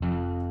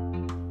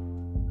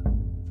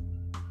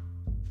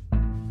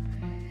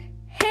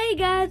Hey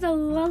guys,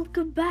 and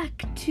welcome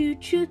back to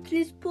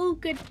Truthfully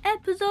Spoken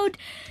episode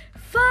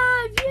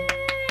 5.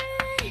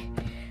 Yay!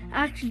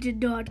 I actually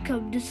did not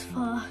come this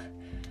far.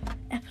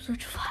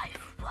 Episode 5.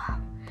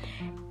 Wow.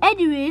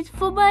 Anyways,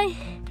 for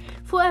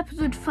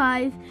episode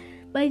 5,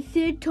 my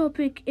third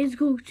topic is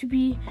going to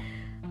be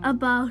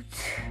about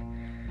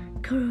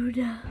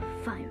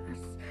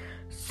coronavirus.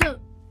 So,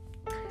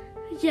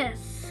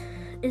 yes,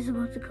 it's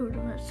about the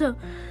coronavirus. So,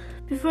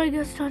 before I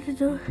get started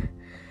though,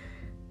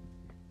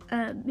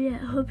 I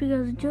hope you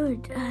guys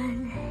enjoyed,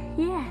 and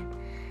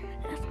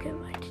let's get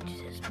right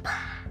into this.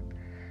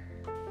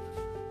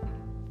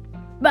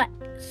 Right,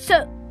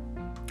 so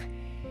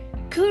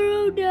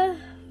coronavirus.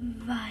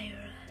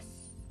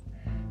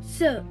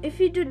 So, if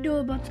you don't know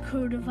about the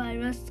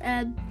coronavirus,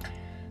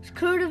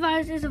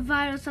 coronavirus is a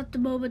virus at the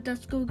moment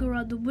that's going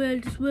around the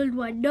world. It's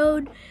worldwide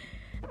known,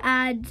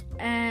 and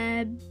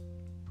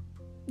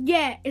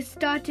it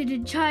started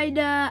in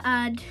China,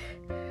 and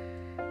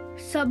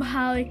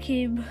somehow it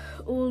came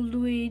all the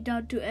way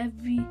down to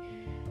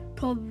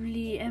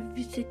probably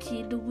every city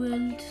in the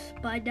world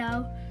by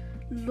now.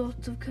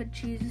 Lots of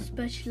countries,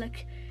 especially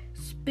like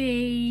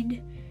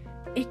Spain,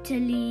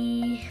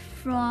 Italy,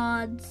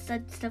 France,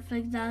 and stuff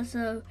like that.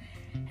 So,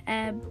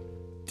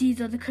 these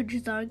are the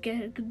countries that are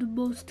getting the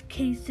most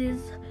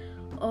cases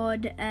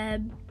on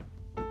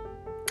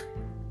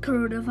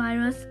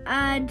coronavirus.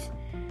 And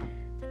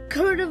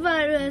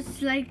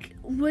coronavirus, like,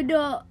 we're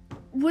not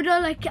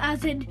like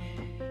as in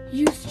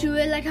used to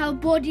it, like our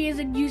body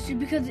isn't used to it,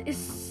 because it's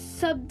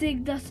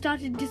something that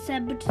started in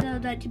December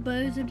 2019, but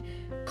it wasn't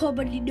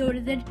commonly known.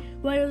 And then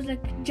when it was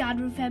like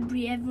January,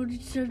 February, everyone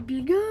started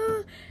being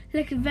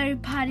like very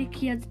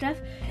panicky and stuff,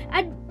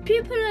 and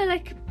people are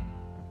like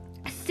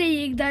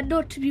saying that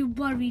not to be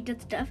worried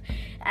and stuff,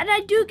 and I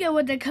do get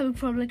where they're coming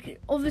from.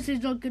 Like, obviously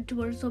it's not good to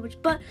worry so much,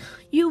 but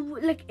you,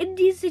 like, in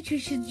these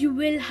situations you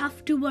will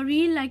have to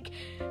worry. Like,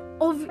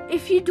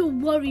 if you don't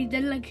worry,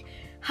 then like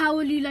how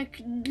will you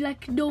like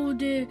know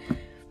the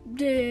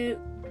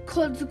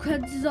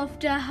consequences of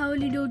that? How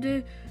will you know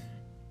the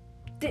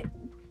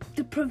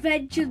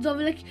preventions of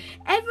it? Like,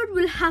 everyone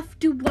will have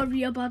to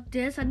worry about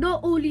this, and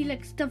not only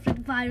like stuff like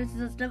viruses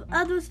and stuff,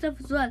 other stuff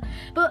as well.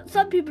 But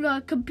some people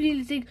are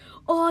completely saying,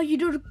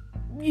 you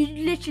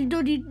literally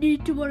don't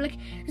need to worry, like,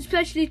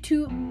 especially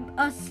to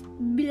us,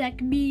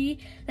 like me,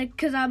 like,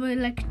 because I'm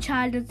a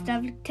child and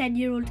stuff, like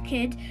 10-year-old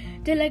kid.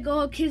 They're like,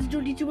 kids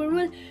don't need to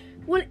worry.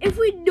 Well, if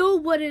we know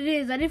what it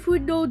is, and if we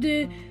know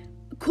the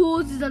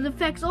causes and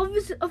effects,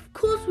 obviously, of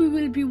course, we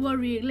will be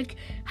worrying. Like,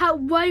 how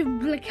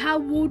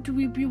won't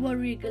we be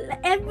worrying?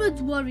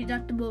 Everyone's worried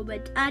at the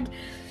moment, and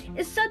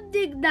it's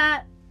something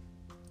that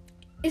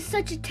is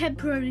such a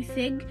temporary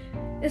thing.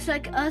 It's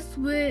like us,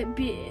 we're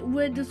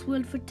in this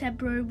world for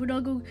temporary. We're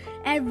not going.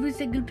 Every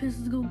single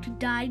person is going to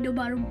die, no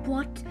matter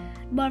what.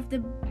 No matter if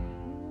they're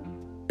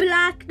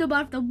black, no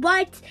matter if they're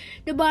white,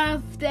 no matter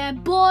if they're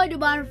boy, no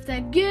matter if they're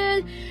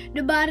girl,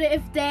 no matter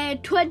if they're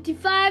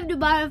 25, no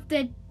matter if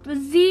they're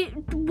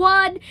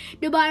 1,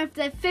 no matter if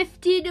they're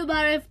 50, no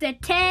matter if they're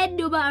 10,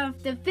 no matter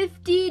if they're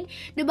 15,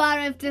 no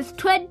matter if there's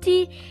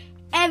 20,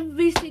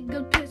 every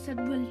single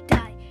person will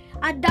die.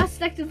 And that's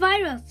like the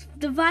virus.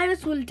 The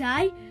virus will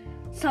die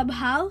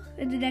somehow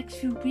in the next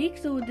few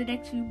weeks or in the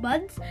next few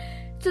months.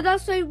 So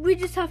that's why we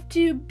just have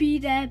to be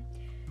there,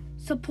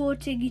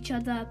 supporting each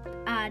other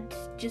and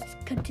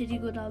just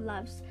continuing with our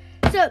lives.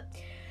 So,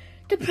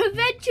 the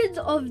preventions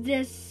of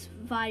this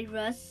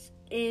virus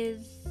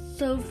is,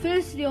 so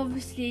firstly,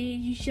 obviously,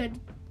 you should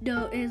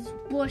know is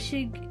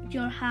washing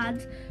your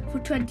hands for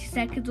 20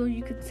 seconds, or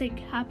you can sing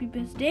happy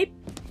birthday.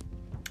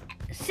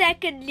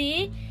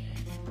 Secondly,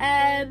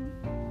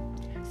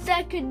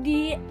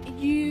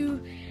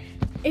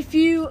 if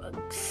you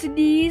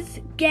sneeze,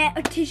 get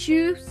a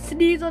tissue,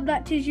 sneeze on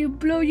that tissue,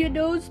 blow your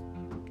nose,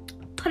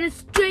 put it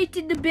straight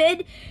in the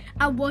bin,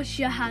 and wash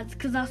your hands,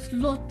 because that's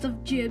lots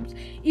of germs.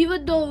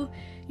 Even though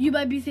you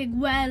might be thinking,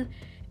 well,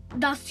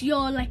 that's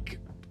your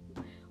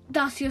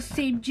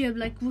same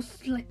germ,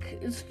 it's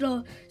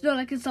not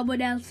like it's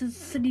someone else's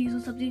sneeze or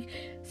something.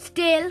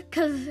 Still,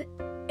 because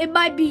it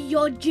might be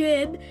your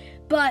germ,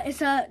 but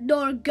it's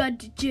not a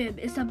good germ.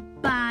 It's a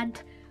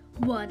bad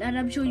one, and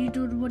I'm sure you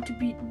guys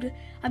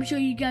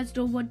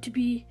don't want to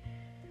be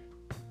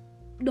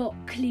not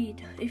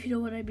clean, if you know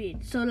what I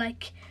mean. So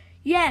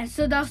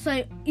so that's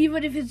like,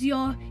 even if if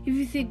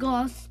you think,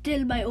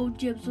 still my own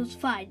germs, so it's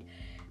fine,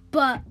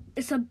 but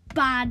it's a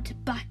bad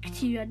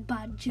bacteria and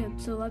bad germ,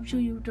 so I'm sure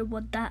you don't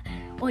want that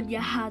on your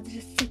hands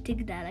just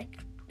sitting there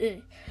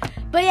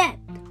But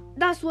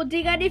that's one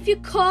thing. And if you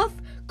cough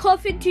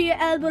into your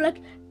elbow, like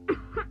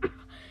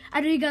I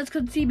know you guys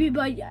can't see me,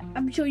 but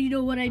I'm sure you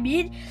know what I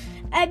mean.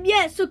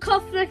 So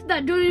cough like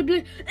that, don't even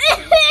be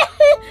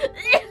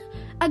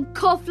and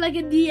cough like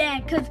in the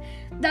air, because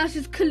that's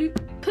just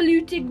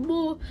polluting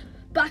more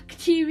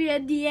bacteria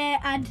in the air,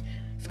 and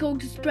it's going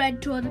to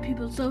spread to other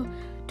people. So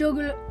don't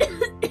go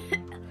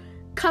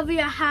cover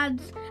your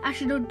hands.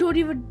 Actually, no, don't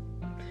even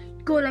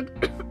go like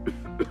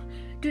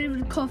don't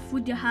even cough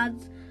with your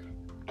hands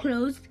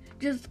closed.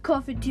 Just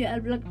cough into your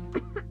elbow, like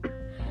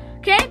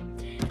okay.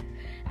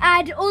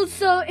 And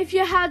also, if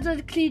your hands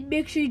are clean,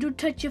 make sure you don't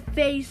touch your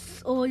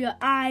face or your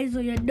eyes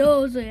or your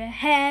nose or your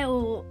hair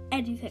or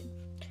anything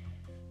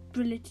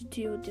related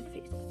to your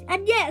face.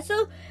 And yeah,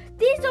 so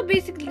these are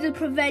basically the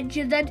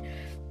prevention, and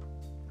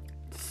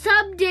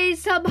someday,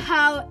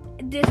 somehow,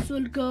 this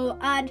will go.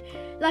 And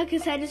like I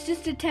said, it's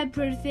just a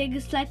temporary thing.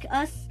 It's like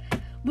us.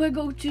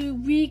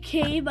 We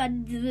came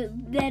and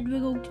then we're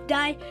going to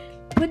die.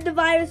 With the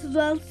virus as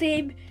well,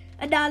 same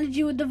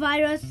analogy with the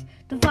virus.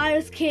 The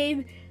virus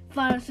came,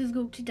 virus is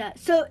going to die.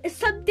 So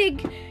it's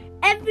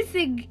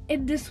everything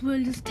in this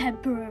world is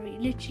temporary.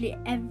 Literally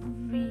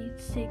every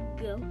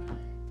single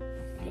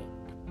thing.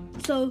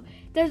 So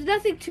there's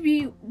nothing to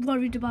be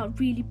worried about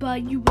really,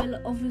 but you will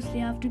obviously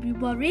have to be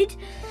worried.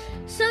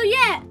 So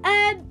yeah,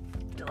 I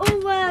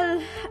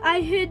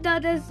heard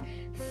that there's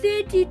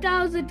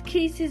 30,000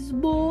 cases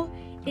more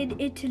in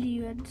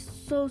Italy, and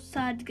so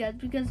sad, guys,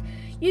 because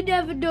you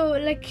never know.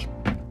 Like,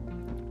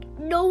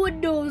 no one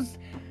knows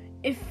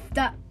if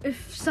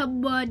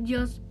someone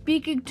you're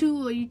speaking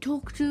to or you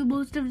talk to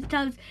most of the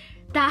times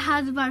that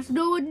has a virus.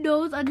 No one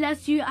knows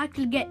unless you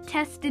actually get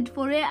tested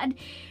for it, and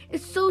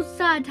it's so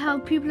sad how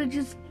people are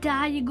just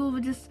dying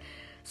over this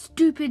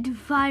stupid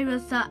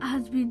virus that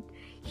has been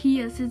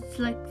here since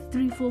like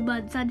 3-4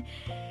 months, and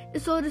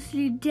it's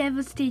honestly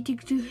devastating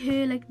to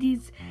hear like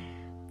these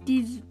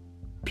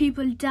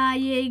people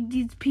dying,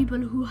 these people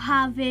who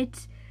have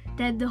it,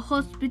 then the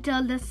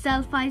hospital, they're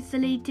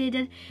self-isolated,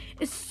 and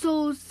it's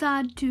so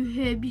sad to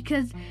hear,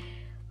 because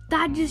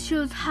that just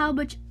shows how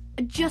much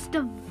just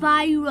a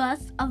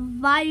virus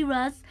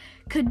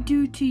could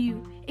do to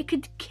you. It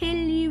could kill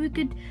you.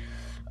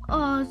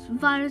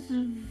 Virus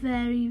is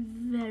very,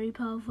 very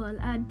powerful,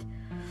 and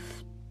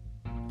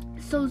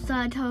so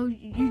sad how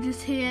you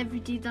just hear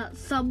every day that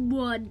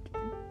someone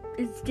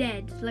is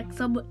dead. Like,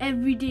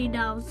 every day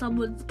now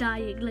someone's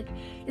dying. Like,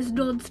 it's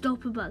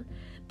non-stoppable,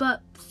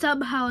 but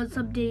somehow and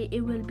someday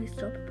it will be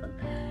stoppable,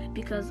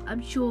 because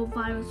I'm sure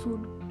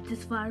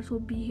this virus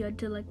won't be here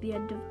until like the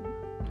end of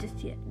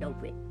this year. No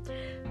way.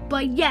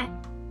 But yeah,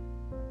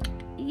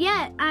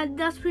 and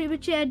that's pretty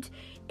much it.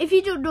 If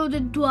you don't know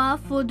the dua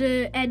for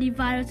any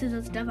viruses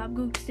and stuff, I'm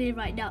going to say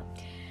right now.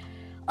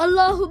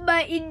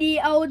 Allahumma inni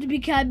a'udhu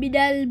bika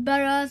minal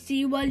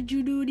barasi wal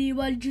jununi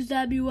wal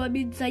juzami wa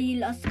min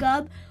sayil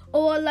asqam.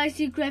 Oh Allah, I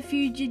seek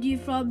refuge in you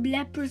from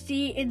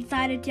leprosy,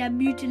 insanity and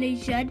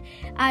mutilation,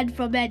 and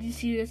from any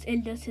serious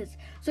illnesses.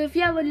 So if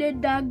you haven't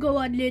learned that, go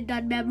and learn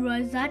that,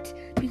 memorize that,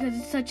 because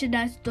it's such a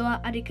nice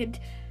dua, and it can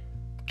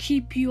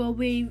keep you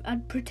away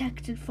and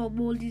protected from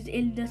all these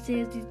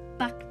illnesses, these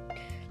bacteria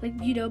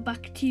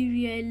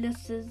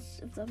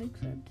illnesses, if that makes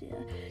sense. Yeah,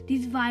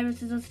 these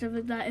viruses and stuff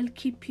like that, it'll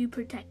keep you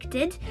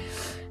protected.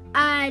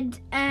 And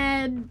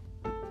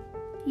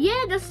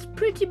yeah, that's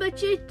pretty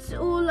much it.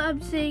 All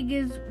I'm saying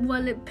is,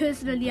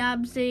 personally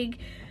I'm saying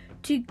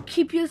to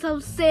keep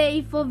yourself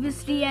safe,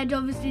 obviously, and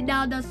obviously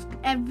now that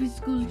every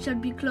school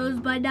should be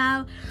closed by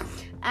now.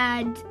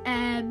 And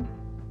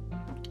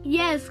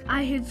yes,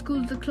 I heard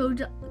schools are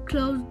closed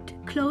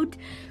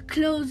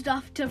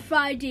after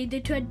Friday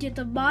the 20th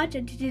of March,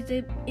 and it is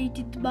the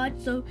 18th of March,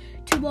 so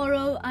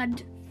tomorrow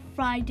and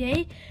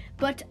Friday.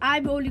 But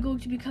I'm only going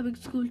to be coming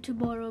to school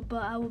tomorrow,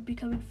 but I will be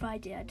coming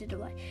Friday. I don't know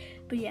why,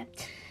 but yeah.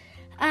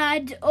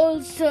 And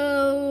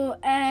also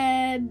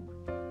and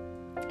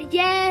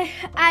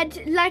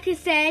like I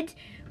said,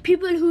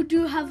 people who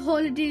do have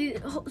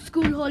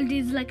school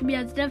holidays like me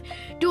and stuff,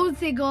 don't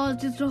think,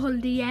 it's just a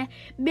holiday. Yeah,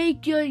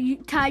 make your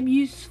time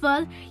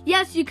useful.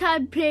 Yes, you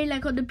can play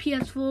like on the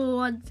PS4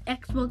 or on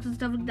Xbox and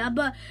stuff like that,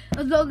 but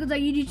as long as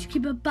you need to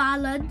keep a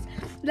balance,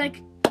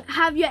 like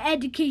have your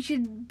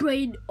education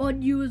brain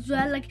on you as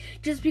well. Like,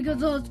 just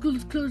because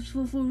school's closed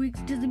for 4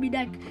 weeks doesn't mean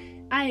like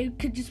I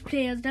could just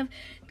play and stuff.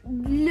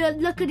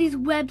 Look at these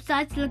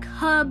websites like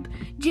Hub,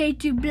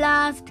 J2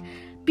 Blast,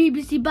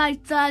 BBC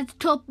Bitesize,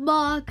 Top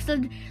Marks,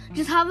 and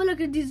just have a look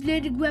at these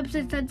learning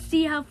websites and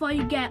see how far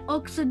you get.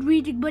 Oxford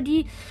Reading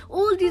Buddy,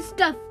 all this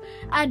stuff,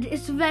 and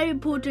it's very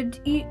important.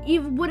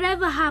 Even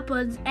whatever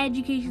happens,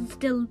 education's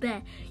still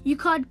there. You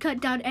can't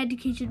cut down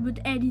education with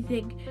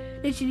anything.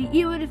 Literally,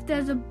 even if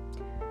there's the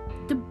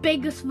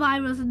biggest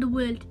virus in the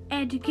world,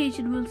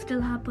 education will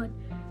still happen.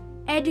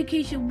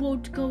 Education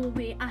won't go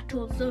away at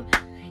all. So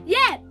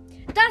yeah,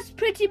 that's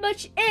pretty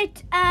much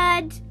it.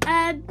 And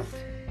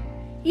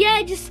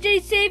yeah, just stay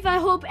safe. I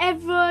hope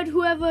everyone,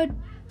 whoever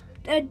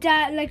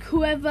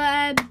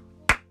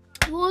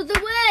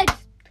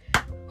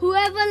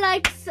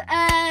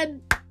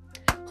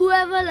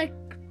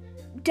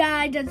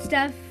died and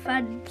stuff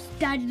and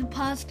died in the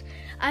past,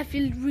 I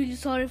feel really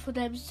sorry for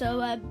them.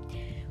 So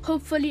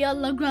hopefully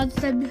Allah grants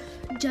them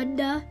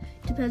Jannah,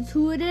 depends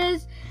who it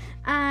is.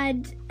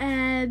 And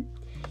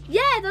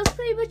yeah, that's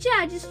pretty much it.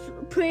 I just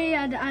pray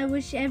and I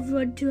wish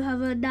everyone to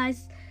have a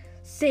nice,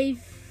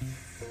 safe,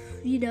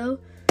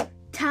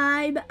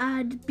 time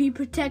and be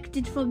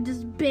protected from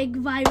this big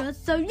virus.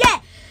 So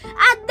yeah,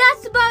 and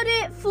that's about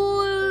it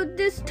for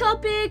this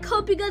topic.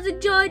 Hope you guys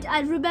enjoyed,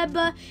 and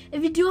remember,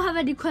 if you do have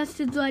any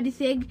questions or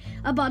anything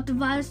about the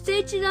virus,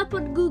 search it up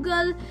on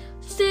Google,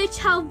 search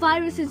how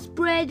viruses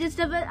spread and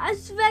stuff.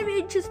 It's very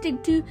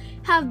interesting to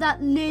have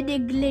that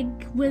learning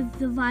link with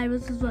the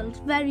virus as well. It's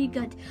very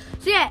good.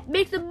 So yeah,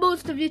 make the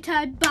most of your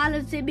time,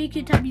 balance it, make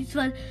your time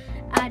useful,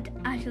 and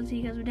I shall see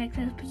you guys in the next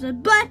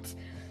episode. But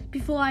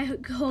before I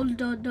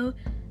hold on though,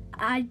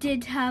 I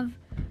did have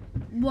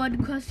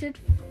one question.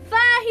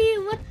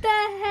 Fahim, what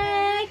the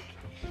heck?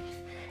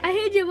 I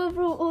heard you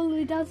were all the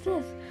way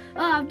downstairs.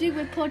 Oh, I'm doing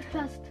my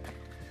podcast.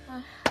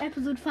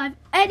 Episode 5.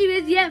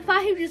 Anyways, yeah,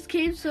 Fahim just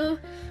came, so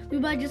we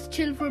might just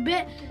chill for a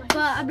bit. But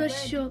I'm not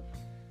sure.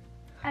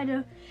 I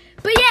know.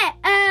 But yeah,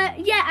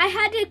 I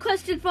had a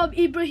question from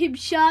Ibrahim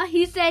Shah.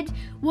 He said,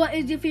 what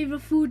is your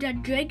favorite food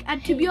and drink?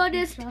 And to be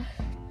honest,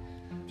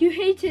 you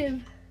hate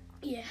him.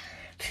 Yeah.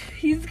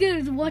 He's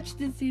gonna watch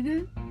this, you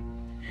know.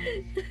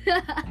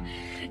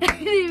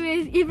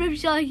 Anyways, Ibrahim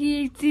Shah,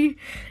 he hates you.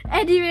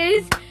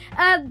 Anyways,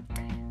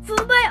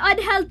 for my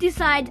unhealthy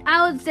side,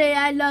 I would say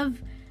I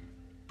love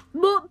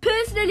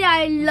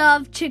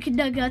chicken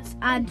nuggets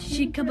and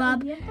shish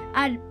kebab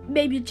and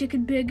maybe a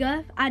chicken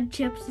burger and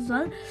chips as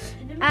well.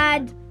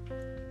 And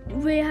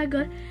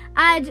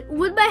and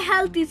with my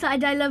healthy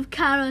side, I love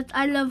carrots.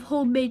 I love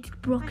homemade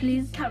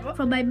broccolis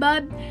from my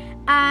mum,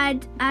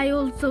 and I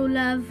also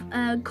love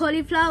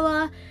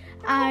cauliflower.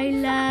 I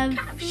love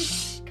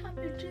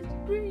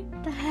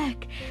the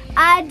heck,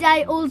 and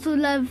I also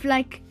love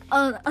like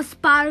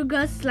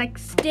asparagus, like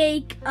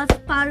steak,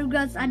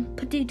 asparagus, and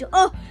potato.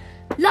 Oh,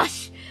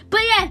 lush!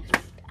 But yeah,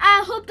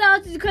 I hope that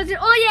answers the question.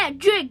 Oh yeah,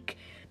 drink.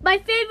 My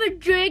favorite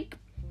drink.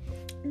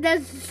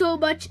 There's so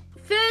much.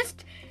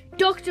 First,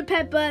 Dr.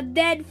 Pepper,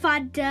 then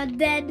Fanta,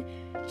 then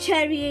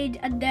Cherryade,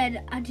 and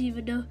then I don't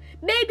even know.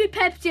 Maybe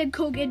Pepsi and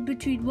Coke in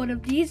between one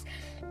of these.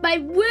 My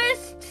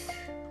worst.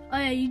 Oh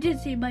yeah, you did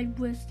say my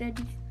worst.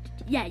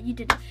 Yeah, you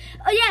did.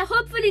 Oh yeah,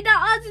 hopefully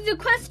that answers your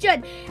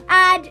question.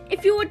 And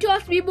if you want to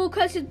ask me more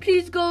questions,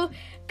 please go,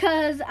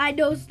 because I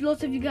know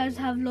lots of you guys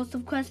have lots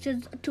of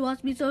questions to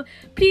ask me. So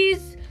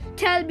please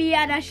tell me,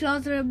 and I shall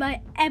answer in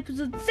my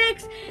episode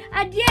 6.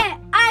 And yeah,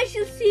 I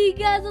shall see you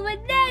guys on my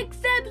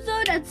next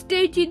episode. And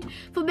stay tuned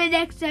for my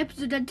next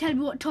episode and tell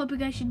me what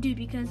topic I should do,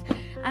 because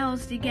I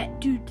honestly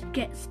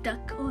get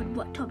stuck on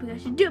what topic I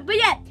should do. But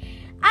yeah,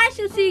 I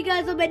shall see you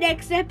guys on my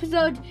next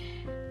episode.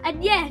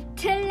 And yeah,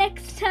 till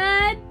next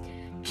time,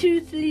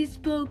 Truthfully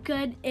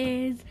Spoken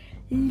is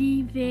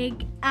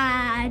leaving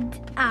and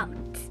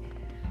out.